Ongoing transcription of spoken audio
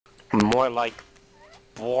More like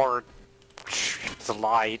board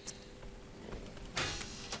slide.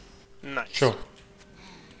 Nice. Sure.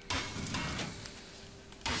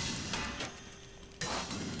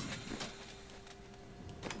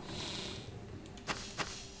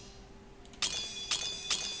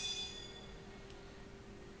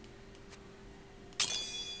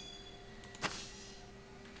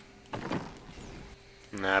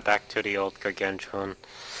 Nah, back to the old Gargantuan.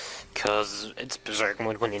 Cause it's Berserk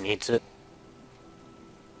mode when he needs it.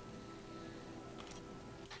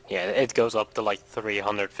 Yeah, it goes up to like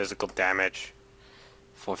 300 physical damage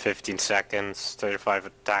for 15 seconds, 35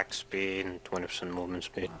 attack speed, and 20% movement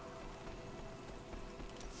speed.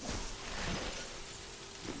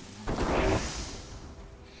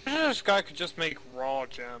 This guy could just make raw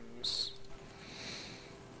gems.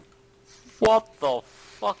 What the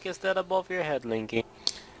fuck is that above your head, Linky?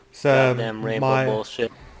 So Goddamn rainbow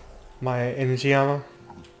bullshit. my energy armor.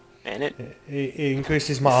 And it It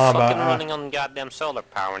increases my armor. fucking running on goddamn solar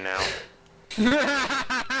power now.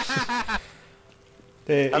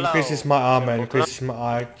 It Hello. increases my armor, increases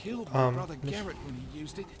my Killed my brother Garrett when he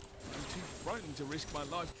used it. I'm too frightened to risk my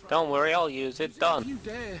life. Don't worry, I'll use it. If Done. you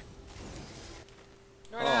dare.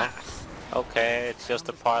 Oh. Okay, it's just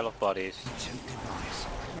a pile of bodies. Ancient device.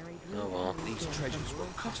 Oh well. These treasures will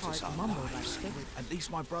cost us our lives. At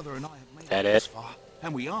least my brother and I have made That it this it? far,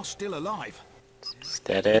 and we are still alive. Is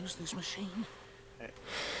that it? Use this machine.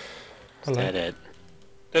 Is that it?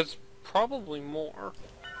 There's probably more.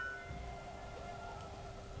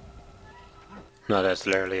 No, that's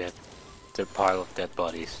literally it. It's a pile of dead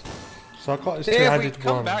bodies. So I got this Yeah, if we two-handed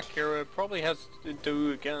come wand. back here, it probably has to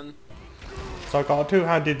do again. So I got a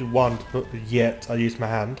two-handed wand, but yet I use my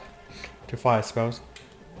hand to fire spells.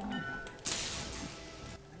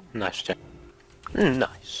 Nice, Jack.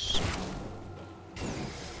 Nice.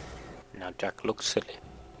 Now Jack looks silly.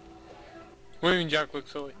 What do you mean Jack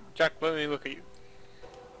looks silly? Jack, let me look at you.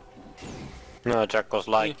 No, Jack was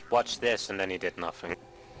like, watch this, and then he did nothing.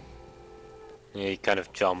 He kind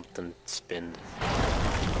of jumped and spinned.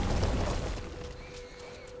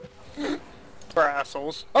 For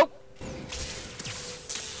assholes. Oh!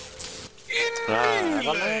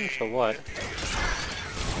 Avalanche or what?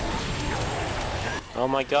 Oh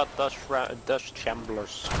my god, Dust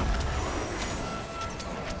Chamblers.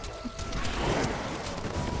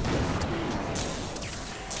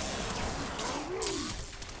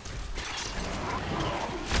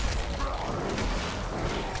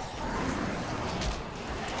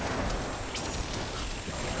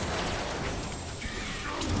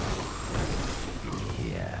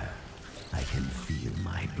 Here, I can feel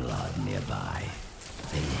my blood nearby.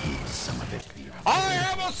 They hid some of it. I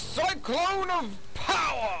have a cyclone of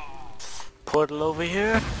power! Portal over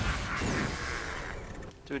here.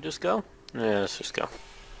 Do we just go? Yeah, let's just go.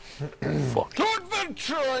 Fuck. To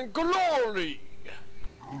adventure and glory!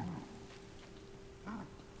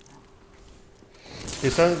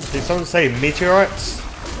 Did someone say meteorites?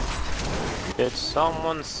 Did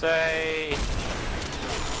someone say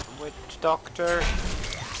witch doctor?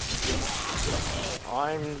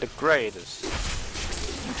 I'm the greatest.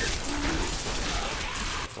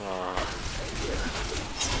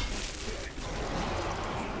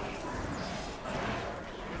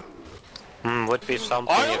 Would be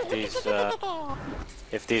something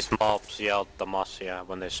if these mobs yelled Demacia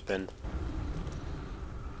when they spin.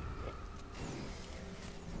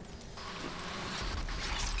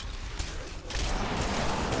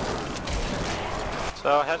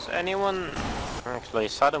 So has anyone, actually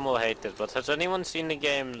Saddam will hate this, but has anyone seen the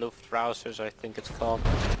game Luftrausers, I think it's called?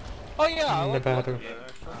 Oh yeah, I like Never looking heard at it,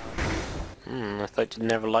 actually. I thought you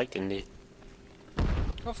never liked indie.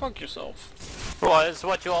 Go fuck yourself. Well, it's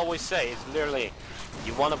what you always say, it's literally,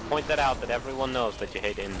 you want to point that out that everyone knows that you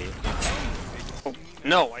hate indie. Oh,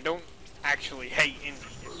 no, I don't actually hate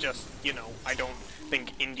indie. It's just, you know, I don't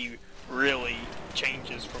think indie really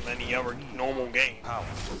changes from any other normal game.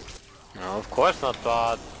 No, of course not,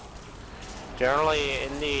 but generally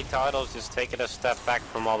indie titles just take it a step back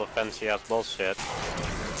from all the fancy ass bullshit.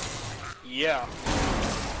 Yeah,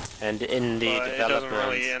 And indie but it development... doesn't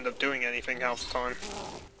really end up doing anything half the time.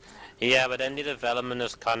 Yeah, but indie development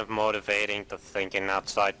is kind of motivating to thinking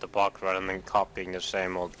outside the box rather than copying the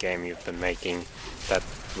same old game you've been making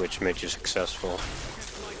which made you successful.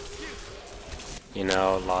 You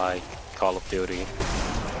know, like Call of Duty.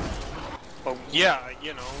 Well, yeah,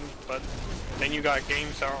 you know, but then you got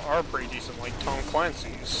games that are pretty decent, like Tom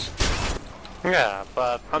Clancy's. Yeah,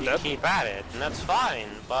 but you Undead? keep at it, and that's fine,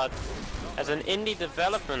 but as an indie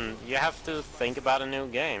development, you have to think about a new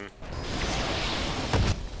game.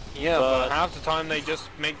 Yeah, But- but half the time they just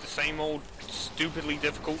make the same old stupidly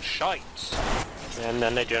difficult shites. And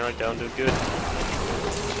then they generally don't do good.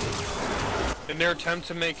 In their attempt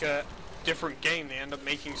to make a different game, they end up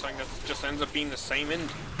making something that just ends up being the same ending.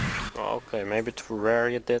 Okay, maybe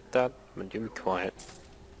Terraria did that, but you be quiet.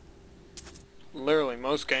 Literally,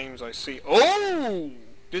 most games I see... Oh!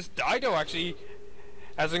 This Dido actually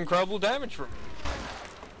has incredible damage from it.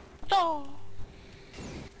 Oh.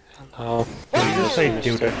 What did you say,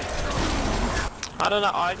 dude? I don't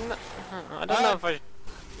know, I don't know if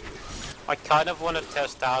I kind of want to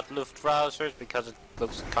test out Luftrausers because it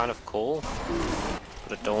looks kind of cool.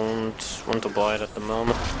 But I don't want to buy it at the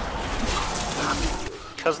moment.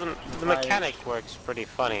 Because the mechanic works pretty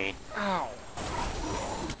funny. Ow.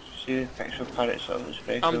 See the pixel pirates on this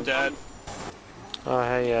face. I'm dead. Oh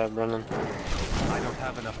hey, Brennan. I don't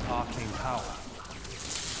have enough arcane power.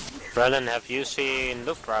 Brennan, have you seen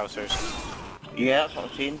Luftrausers? Yeah, that's what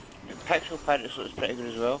I'm seeing. Pixel pirates looks pretty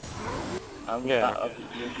good as well. Yeah.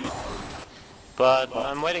 But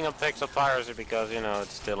I'm waiting on Pixel Piracy because, you know,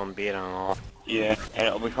 it's still unbeaten and all. Yeah, and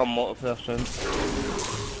it'll become multiplayer soon.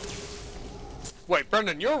 Wait,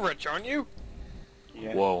 Brendan, you're rich, aren't you?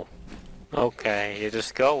 Yeah. Whoa. Okay, you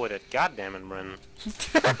just go with it. God damn it, Brennan.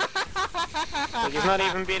 Like, he's not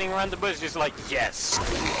even beating around the bush, he's like, yes!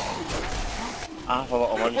 I have a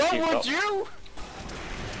lot of money saved What up. would you?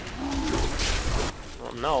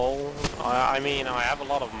 Well, no, I mean, I have a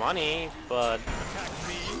lot of money, but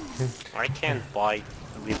I can't buy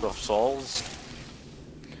Reap of Souls.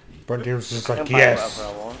 Brendan was just I can like, buy yes!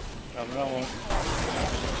 whatever I want. Whatever I want.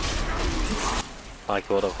 Like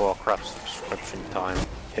World of Warcraft subscription time.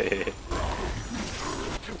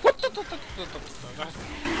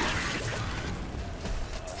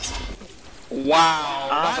 Wow,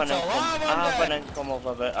 I have that's a lot of an money. income of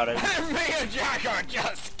about around... Me and Jack are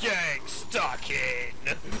just getting stuck in.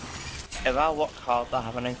 If I work hard, I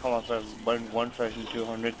have an income of around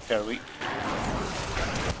 1,200 per week.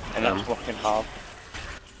 And that's working hard.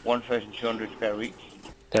 1,200 per week.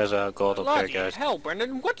 There's a gold up there, Bloody guys. hell,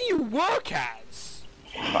 Brendan, what do you work as?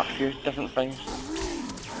 A few different things.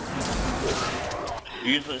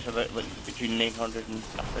 Usually it's about like between 900 and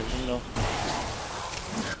 1,000 though.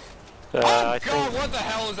 Oh I god, think what the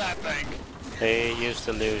hell is that thing? they used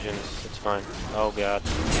illusions, it's fine. Oh god.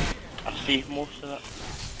 I save most of it.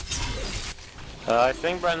 I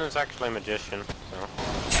think Brandon's actually a magician, so.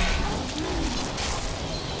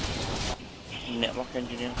 Network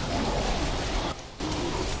engineer.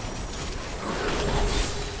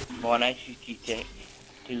 Well, an ICT tech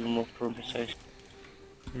to be more precise.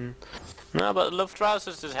 No, but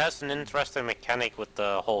Luftrausers just has an interesting mechanic with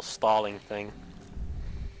the whole stalling thing.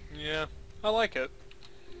 Yeah, I like it.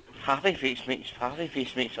 Happy Face makes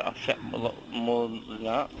it a shit a lot more than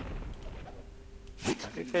that.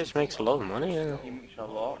 Happy Face makes a lot of money, yeah. He makes a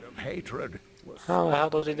lot. Of hatred How the hell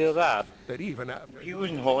does he do that? that even after He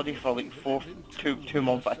was on holiday for like two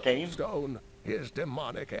months at a time. stone his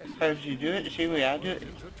demonic essence How does he do it? The same way I do it.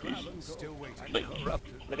 It's like,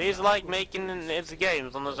 But he's like making his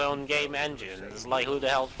games on his own game engine. It's like, who the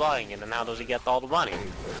hell's buying it and how does he get all the money?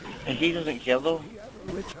 and he doesn't care though.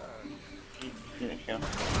 return. He doesn't care.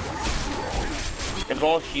 As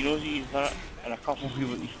long as he knows he's done it, and a couple of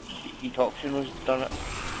people he talks to knows he's done it.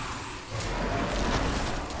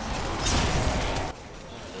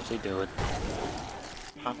 How does he do it?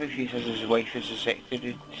 Happy Face has his wife as a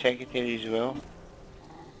secretary as well.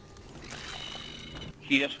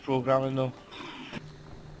 He does programming though.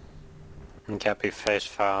 And Happy Face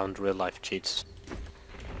found real life cheats.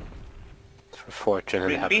 For fortune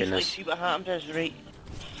and Right, basically, happiness. see what happens is, right,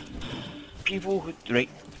 people who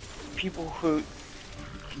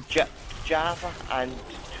Java and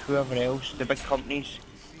whoever else, the big companies,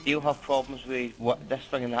 they'll have problems with what this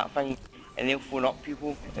thing and that thing, and they'll phone up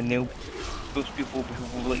people, and those people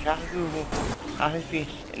will be like, Happy Face,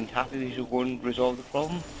 and Happy Face will go and resolve the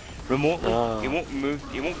problem remotely. He won't move,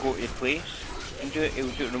 he won't go to the place and do it, he'll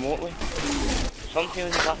do it remotely.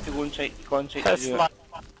 Sometimes you have to go inside the console to It's do it. like,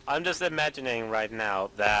 I'm just imagining right now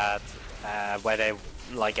that where they,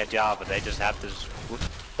 like at Java, they just have this,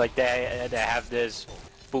 like they have this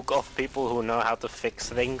book of people who know how to fix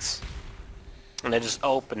things. And they just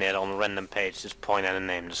open it on a random page, just point at a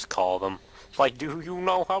name, just call them. It's like, do you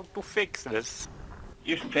know how to fix this?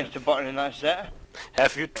 You just press the button and that's it.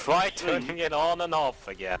 Have you tried turning it on and off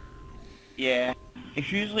again? Yeah,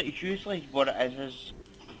 it's usually what it is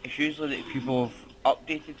it's usually that people have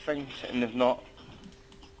updated things and they've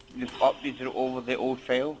updated it over the old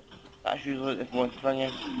file. That's usually what the one thing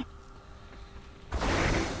is.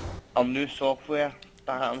 New software,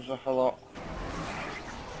 that happens with a lot.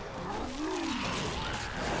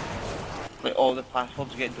 Like all the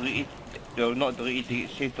passwords get deleted Well, not deleted, they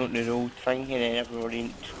get saved onto the old thing, and then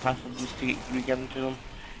everybody passwords to get re-given to them.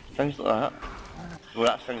 Things like that. Well,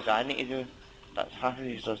 that's things I need to do. That's half of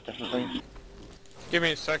these does different things. Give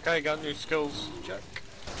me a sec, I got new skills check.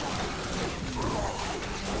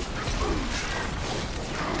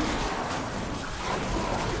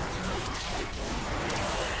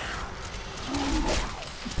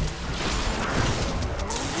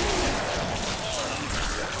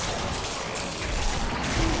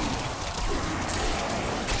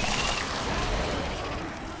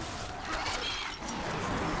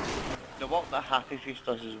 The work that Happy Face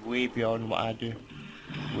does is way beyond what I do.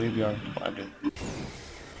 Way beyond what I do.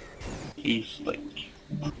 He's like...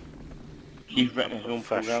 He's written his own programming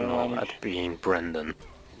Professional language. at being Brendan.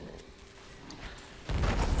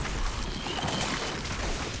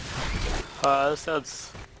 That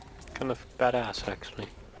sounds kind of badass, actually.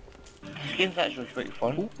 This game's actually pretty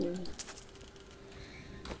fun.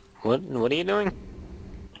 What are you doing?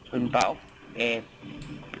 In battle, this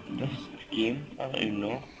game, I don't even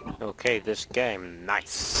know. Okay, this game,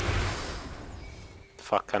 nice.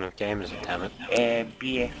 Fuck kind of game is it, damn it?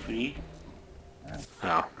 BF3.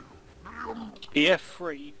 Oh.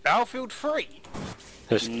 BF3? Battlefield 3?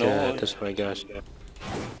 This way, guys.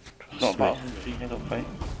 It's not Battlefield 3, I don't think.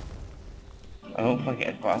 I don't think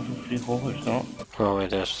it is Battlefield 3 4, it's not. Oh, wait,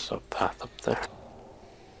 there's a path up there.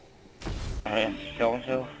 I have to kill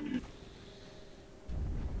myself.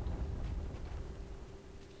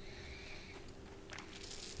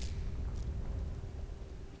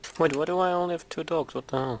 Wait, why do I only have 2 dogs? What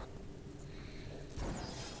the hell?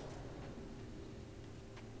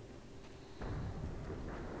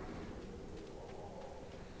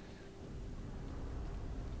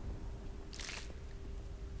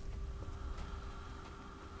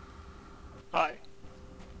 Hi.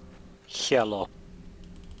 Hello.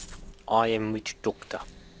 I am witch doctor.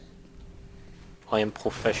 I am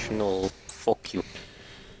professional. Fuck you.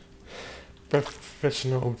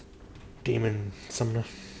 Professional demon summoner.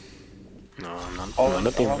 No, I'm not. All I'm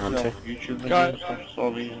not demon the hunter. YouTube videos Guys. and stuff,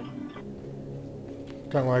 sorry.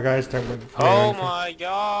 Don't worry guys, don't worry. Oh my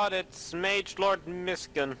god, it's Mage Lord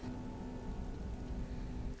Miskin.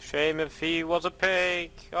 Shame if he was a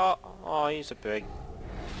pig. Oh, he's a pig.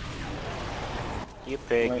 You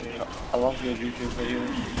pig. Like, I love your YouTube videos.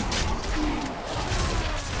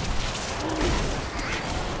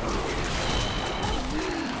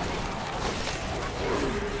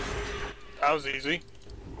 That was easy.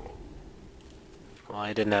 Well,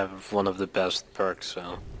 I didn't have one of the best perks,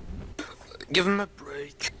 so... Give him a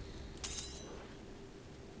break.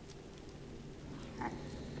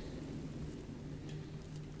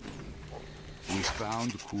 We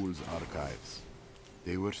found Cool's archives.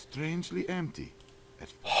 They were strangely empty.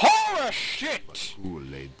 Horror shit! Cool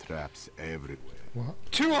laid traps everywhere.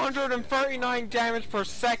 239 damage per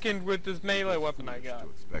second with this melee weapon I got.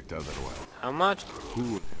 Expect otherwise. How much?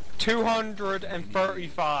 Cool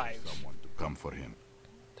 235. someone to come for him.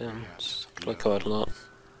 Damn, it's like quite a lot.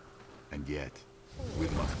 And yet, we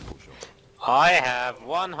must push on. I have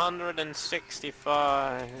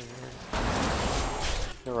 165.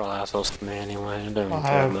 You're all assholes to me anyway, I don't even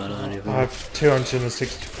care about anything. I have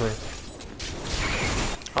 263.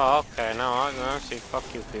 Oh, okay, no, I see,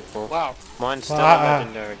 fuck you people. Wow. Mine's still Well,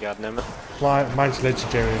 legendary, goddammit. Mine's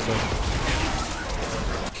legendary as well.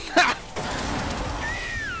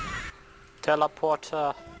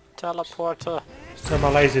 Teleporter. Teleporter. So my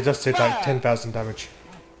laser just did like 10,000 damage.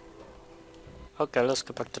 Okay, let's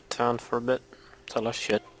go back to town for a bit. Tell us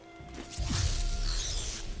shit.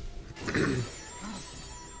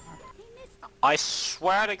 I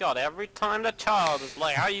swear to God, every time the child is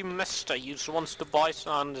like, "How you mister? You just wants to buy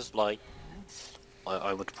something," is like,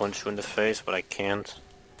 I would punch you in the face, but I can't.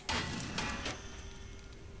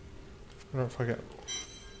 Don't forget.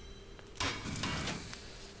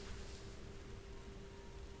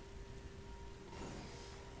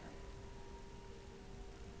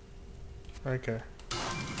 Okay.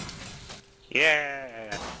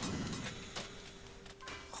 Yeah!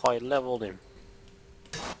 I leveled him.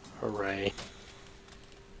 Hooray.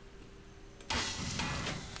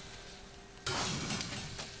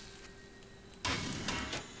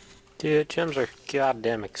 Dude, gems are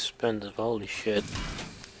goddamn expensive, holy shit.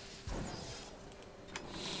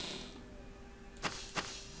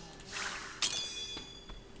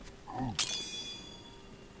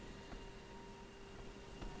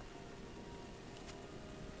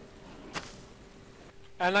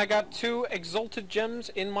 And I got 2 exalted gems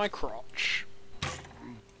in my crotch.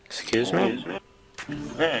 Excuse me?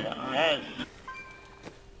 Very nice.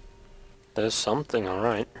 There's something,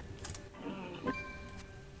 alright.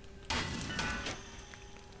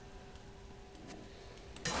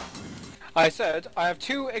 I said I have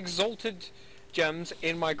 2 exalted gems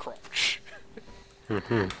in my crotch.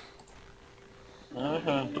 Mm-hmm.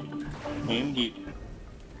 Indeed.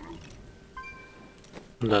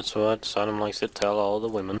 That's what Saddam likes to tell all the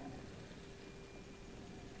women.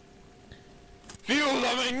 Feel the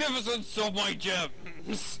magnificence of my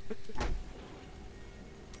gems!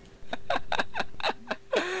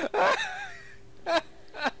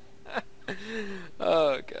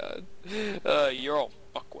 Oh god. You're all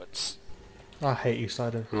fuckwits. I hate you,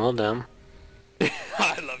 Sidon. Well, damn.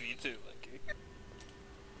 I love you too, Lucky.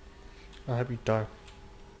 I hope you die.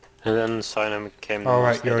 And then Simon became the All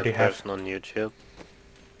most right, you hated already have. person on YouTube.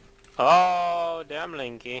 Oh, damn,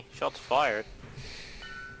 Linky. Shots fired.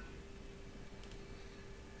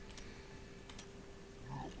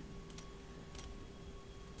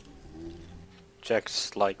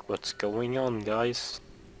 Jack's like, what's going on, guys?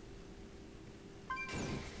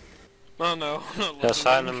 Oh no, I'm not Yeah, listening.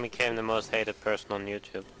 Simon became the most hated person on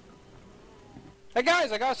YouTube. Hey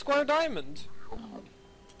guys, I got a square diamond!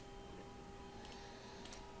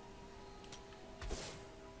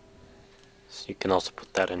 So you can also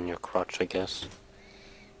put that in your crotch, I guess.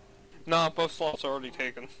 Nah, both slots are already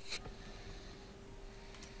taken.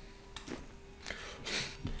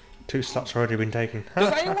 2 slots already been taken.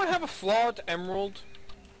 Does anyone have a flawed emerald?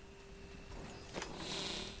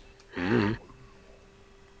 Hmm.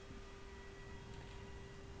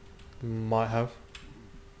 Might have.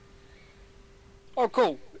 Oh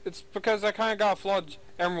cool, it's because I kinda got a flawed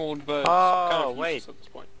emerald, but Oh, it's kind of wait. useless at this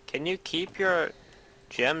point. Can you keep your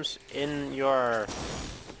gems in your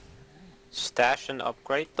stash and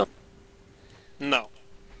upgrade them? No.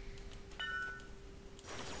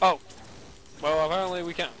 Oh. Well, apparently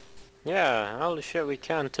we can. Yeah, holy shit, we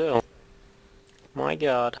can too. My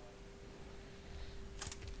god.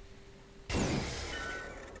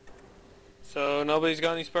 So nobody's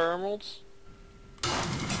got any spare emeralds?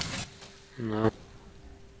 No.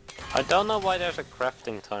 I don't know why there's a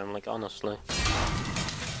crafting time, like, honestly.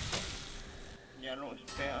 Yeah, no,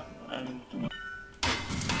 it's better. And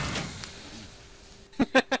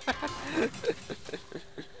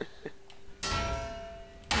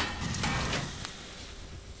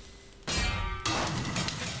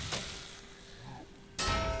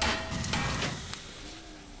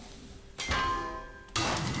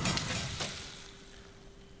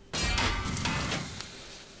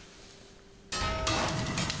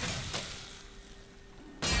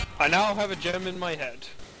I now have a gem in my head.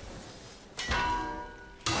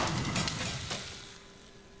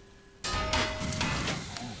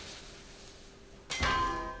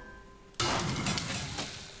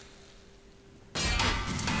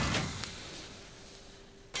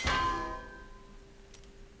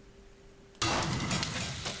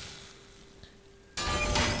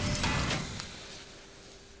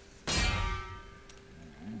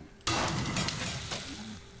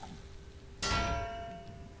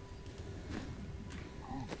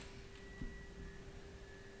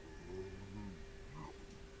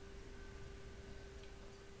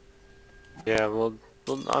 Yeah,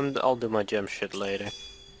 I'll do my gem shit later.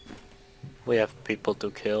 We have people to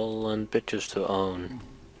kill and bitches to own.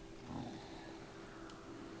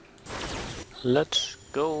 Let's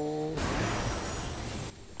go.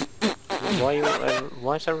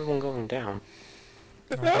 Why is everyone going down?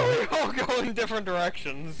 We're all going different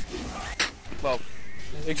directions. Well,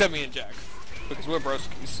 except me and Jack. Because we're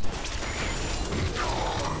broskies.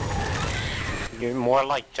 You're more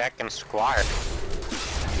like Jack and Squire.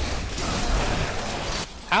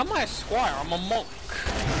 How am I a squire? I'm a monk.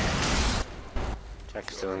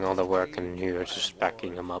 Jack's doing all the work and you're just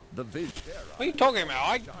backing him up. The vision What are you talking about?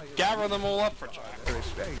 I gather them all up for Jack.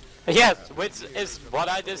 estate. Yes, which is what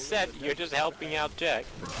I just said. You're just helping out Jack.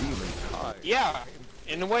 Yeah,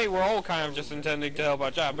 in a way we're all kind of just intending to help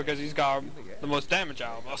out Jack because he's got the most damage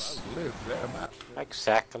out of us. Live their map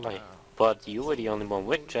Exactly. But you were the only one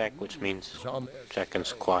with Jack, which means on their Jack and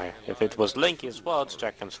Squire. If it was Linky as well, it's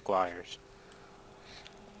Jack and Squires.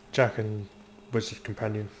 Jack and Wizard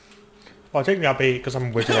Companion. Well, I think that'll be, because I'm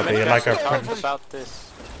a wizard, I'll be I like a talked apprentice. about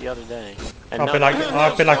this the other day. And I'll be none like- of it I'll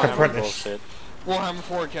was be like Squire apprentice. bullshit. Warhammer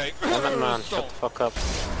 4K. Damn it, man, shut Stop. the fuck up.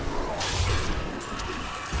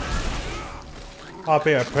 I'll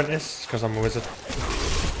be an apprentice, because I'm a wizard.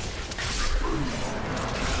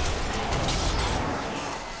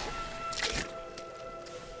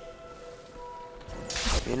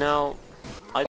 You know,